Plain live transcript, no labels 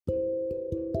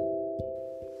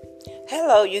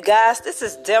Hello, you guys. This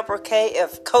is Deborah K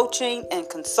of Coaching and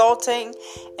Consulting,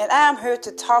 and I'm here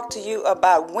to talk to you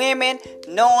about women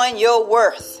knowing your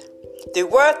worth. The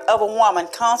worth of a woman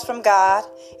comes from God.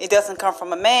 It doesn't come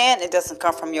from a man. It doesn't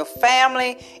come from your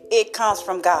family. It comes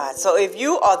from God. So if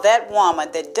you are that woman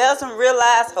that doesn't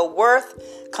realize her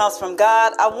worth comes from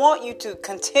God, I want you to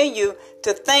continue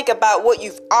to think about what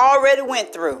you've already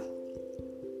went through.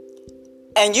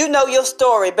 And you know your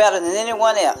story better than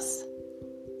anyone else.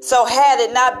 So had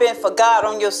it not been for God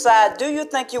on your side, do you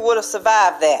think you would have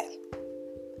survived that?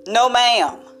 No,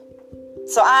 ma'am.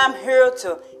 So I'm here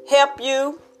to help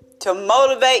you, to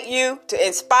motivate you, to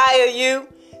inspire you,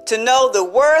 to know the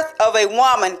worth of a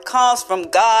woman comes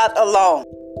from God alone.